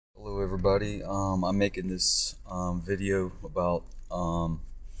everybody. I'm making this video about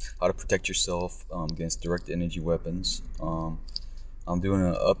how to protect yourself against direct energy weapons. I'm doing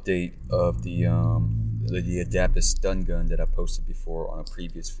an update of the adaptive stun gun that I posted before on a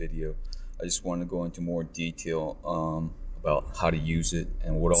previous video. I just want to go into more detail about how to use it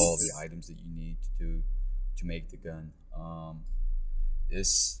and what all the items that you need to do to make the gun.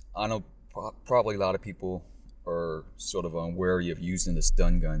 I know probably a lot of people are sort of wary of using the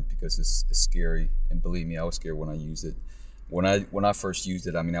stun gun because it's scary, and believe me, I was scared when I used it. When I first used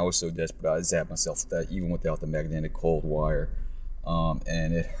it, I mean, I was so desperate, I zapped myself with that even without the magnetic cold wire,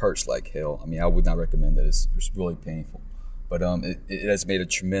 and it hurts like hell. I mean, I would not recommend that. It's really painful, but it has made a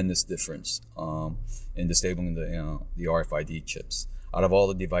tremendous difference in disabling the RFID chips. Out of all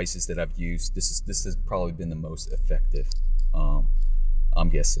the devices that I've used, this has probably been the most effective, I'm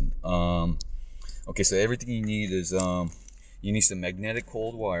guessing. Okay, so everything you need is you need some magnetic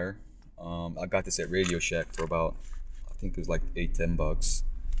cold wire. I got this at Radio Shack for about, I think it was like $8-10 bucks.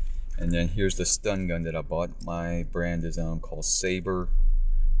 And then here's the stun gun that I bought. My brand is called Saber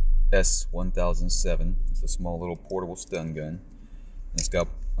S1007. It's a small little portable stun gun. It's got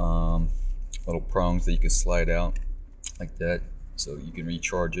little prongs that you can slide out like that, so you can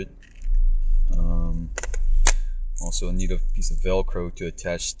recharge it. Also need a piece of Velcro to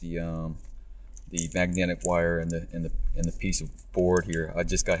attach the magnetic wire and the piece of board here. I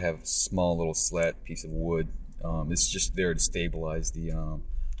just gotta have a small little slat piece of wood. It's just there to stabilize the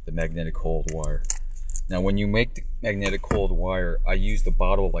magnetic cold wire. Now, when you make the magnetic cold wire, I use the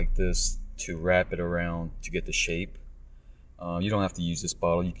bottle like this to wrap it around to get the shape. You don't have to use this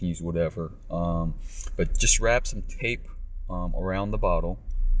bottle, you can use whatever. But just wrap some tape around the bottle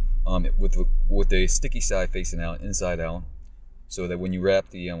with the sticky side facing out, inside out, so that when you wrap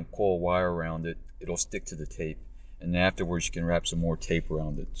the coil wire around it, it'll stick to the tape. And then afterwards you can wrap some more tape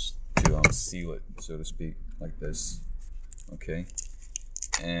around it to seal it, so to speak, like this. Okay,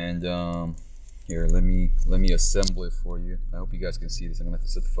 and here, let me assemble it for you. I hope you guys can see this. I'm gonna have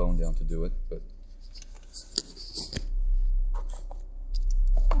to set the phone down to do it, but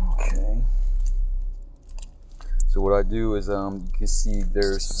okay. So what I do is you can see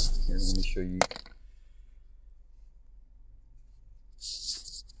there's, here, let me show you.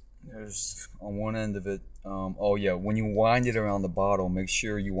 There's on one end of it, oh yeah, when you wind it around the bottle, make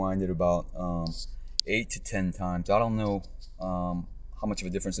sure you wind it about 8 to 10 times. I don't know how much of a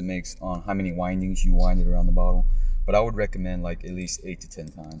difference it makes on how many windings you wind it around the bottle, but I would recommend like at least 8 to 10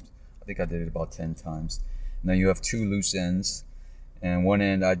 times. I think I did it about 10 times. Now you have two loose ends, and one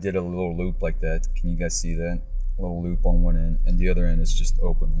end I did a little loop like that. Can you guys see that? A little loop on one end, and the other end is just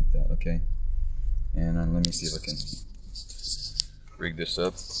open like that. Okay, and then let me see if I can rig this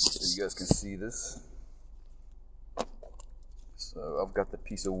up so you guys can see this. So I've got the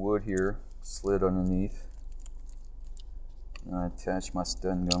piece of wood here slid underneath, and I attach my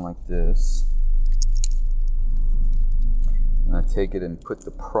stun gun like this, and I take it and put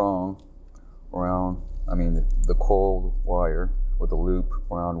the prong around, I mean the cold wire with a loop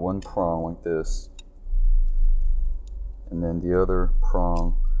around one prong like this, and then the other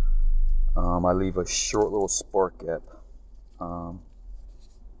prong, I leave a short little spark gap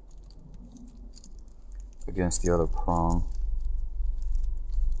against the other prong.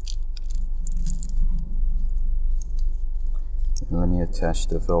 And let me attach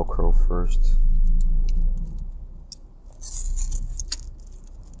the Velcro first.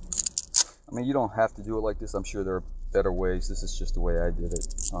 I mean, you don't have to do it like this. I'm sure there are better ways. This is just the way I did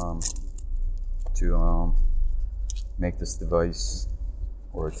it to make this device,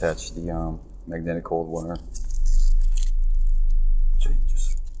 or attach the magnetic cold wire. So you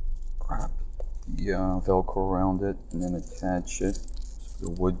just wrap the Velcro around it and then attach it to the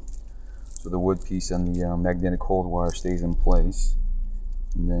wood, so the wood piece and the magnetic cold wire stays in place.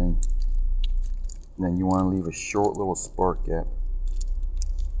 And then you want to leave a short little spark gap.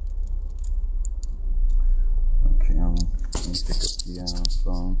 Okay, let me pick up the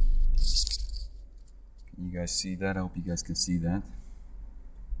phone. Can you guys see that? I hope you guys can see that.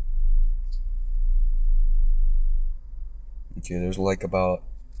 Okay, there's like about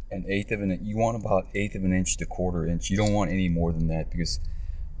an eighth of an inch. You want about 1/8 of an inch to 1/4 inch. You don't want any more than that, because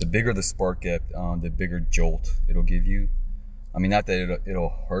the bigger the spark gap, the bigger jolt it'll give you. I mean, not that it'll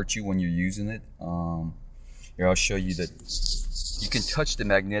hurt you when you're using it. Here, I'll show you that you can touch the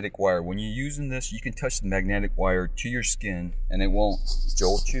magnetic wire. When you're using this, you can touch the magnetic wire to your skin and it won't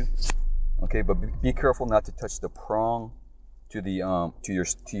jolt you. Okay, but be careful not to touch the prong to the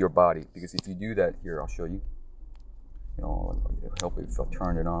to your body, because if you do that, here, I'll show you. It'll help if I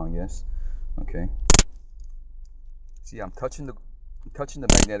turn it on, I guess. Okay. See, I'm touching I'm touching the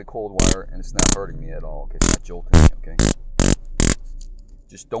magnetic cold wire and it's not hurting me at all. Okay, it's not jolting me. Okay,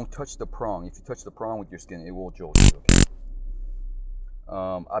 just don't touch the prong. If you touch the prong with your skin, it will jolt you. Okay.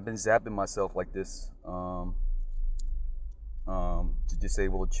 I've been zapping myself like this to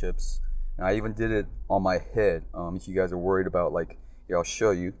disable the chips, and I even did it on my head. If you guys are worried about, like, here, I'll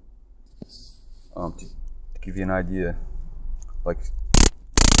show you to give you an idea. Like,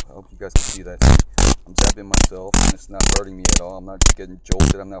 I hope you guys can see that. I'm zapping myself and it's not hurting me at all. I'm not getting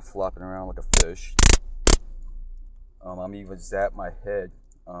jolted. I'm not flopping around like a fish. I'm even zap my head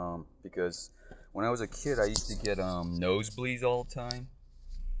because when I was a kid, I used to get nosebleeds all the time,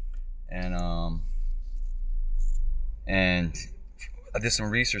 and I did some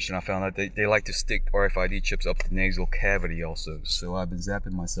research and I found out they like to stick RFID chips up the nasal cavity also. So I've been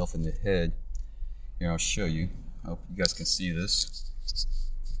zapping myself in the head. Here, I'll show you. I hope you guys can see this.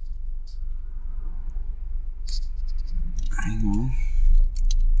 Hang on.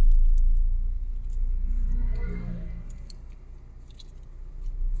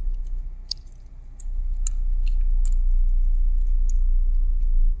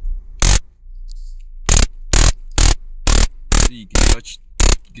 So you can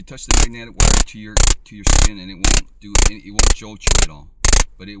touch the magnetic wire to your skin, and it won't jolt you at all,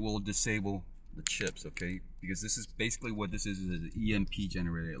 but it will disable the chips. Okay, because this is basically what this is an EMP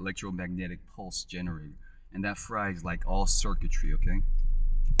generator, electromagnetic pulse generator, and that fries like all circuitry. Okay,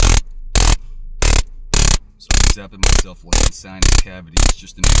 so I'm zapping myself like the sinus cavities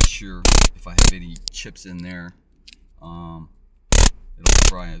just to make sure if I have any chips in there, it'll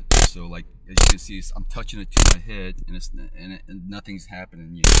fry it. So, like, as you can see, I'm touching it to my head, and nothing's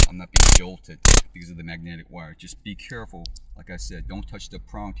happening yet. I'm not being jolted because of the magnetic wire. Just be careful. Like I said, don't touch the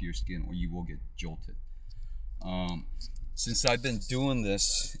prong to your skin or you will get jolted. Since I've been doing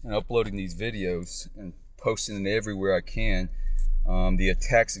this and uploading these videos and posting it everywhere I can, the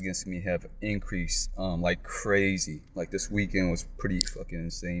attacks against me have increased like crazy. Like, this weekend was pretty fucking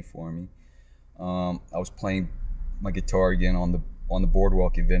insane for me. I was playing my guitar again on the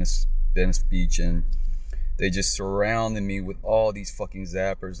boardwalk in Venice Beach, and they just surrounded me with all these fucking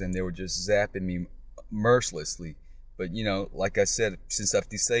zappers, and they were just zapping me mercilessly. But, you know, like I said, since I've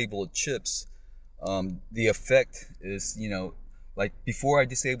disabled chips, the effect is, you know, like, before I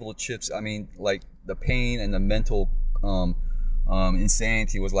disabled chips, I mean, like, the pain and the mental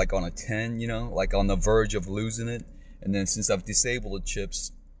insanity was like on a 10, you know, like on the verge of losing it. And then since I've disabled the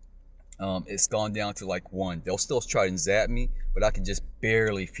chips, it's gone down to like 1. They'll still try and zap me, but I can just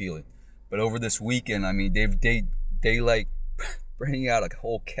barely feel it. But over this weekend, I mean, they like bring out a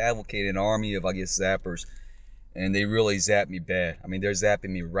whole cavalcade, an army of, I guess, zappers, and they really zap me bad. I mean, they're zapping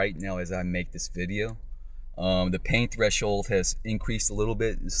me right now as I make this video. The pain threshold has increased a little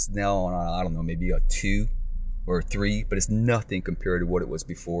bit. It's now on, I don't know, maybe a 2 or a 3, but it's nothing compared to what it was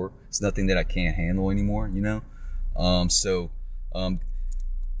before. It's nothing that I can't handle anymore, you know.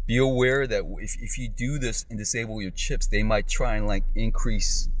 Be aware that if you do this and disable your chips, they might try and like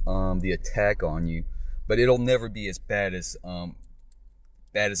increase the attack on you, but it'll never be as bad as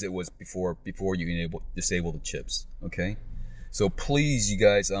it was before you disable the chips. Okay, so please, you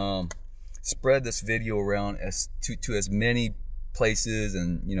guys, spread this video around to as many places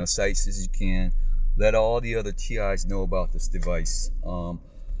and, you know, sites as you can. Let all the other TIs know about this device.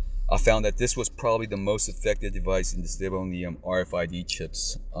 I found that this was probably the most effective device in disabling the RFID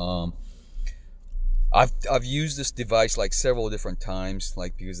chips. I've used this device like several different times,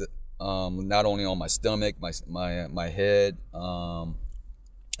 like, because not only on my stomach, my head, and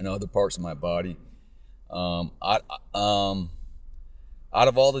other parts of my body. Out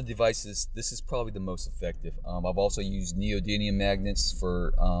of all the devices, this is probably the most effective. I've also used neodymium magnets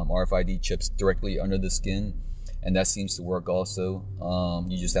for RFID chips directly under the skin, and that seems to work also.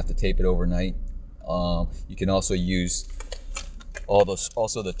 You just have to tape it overnight. You can also use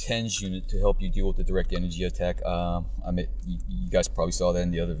also the TENS unit to help you deal with the direct energy attack. You guys probably saw that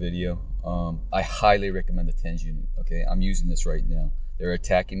in the other video. I highly recommend the TENS unit. Okay, I'm using this right now. They're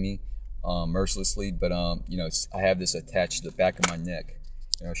attacking me mercilessly, but you know, I have this attached to the back of my neck.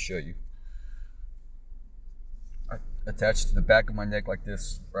 And I'll show you. Attached to the back of my neck like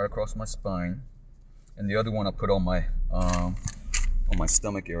this, right across my spine. And the other one I put on my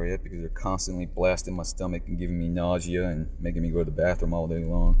stomach area, because they're constantly blasting my stomach and giving me nausea and making me go to the bathroom all day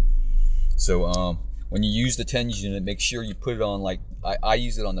long. So when you use the TENS unit, make sure you put it on, like, I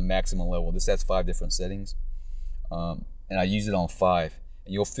use it on the maximum level. This has 5 different settings, and I use it on 5.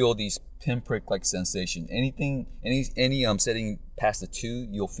 And you'll feel these pinprick like sensation. Any setting past the 2,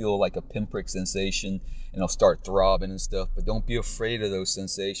 you'll feel like a pinprick sensation, and it'll start throbbing and stuff. But don't be afraid of those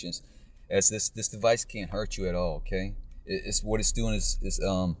sensations, as this device can't hurt you at all. Okay, It's what it's doing is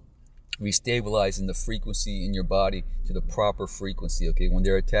restabilizing the frequency in your body to the proper frequency. Okay, when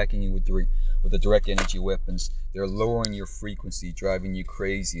they're attacking you with the direct energy weapons, they're lowering your frequency, driving you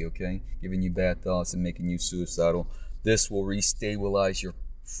crazy. Okay, giving you bad thoughts and making you suicidal. This will restabilize your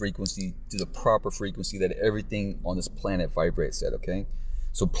frequency to the proper frequency that everything on this planet vibrates at. Okay,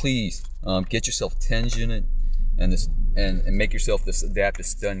 so please get yourself TENS unit and make yourself this adaptive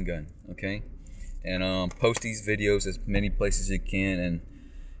stun gun. Okay, and post these videos as many places as you can,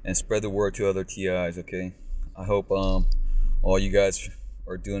 and spread the word to other TIs. Okay, I hope all you guys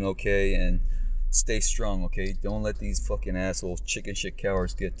are doing okay, and stay strong. Okay, don't let these fucking assholes, chicken shit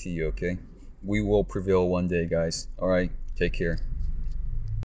cowards get to you. Okay, we will prevail one day, guys. All right, take care.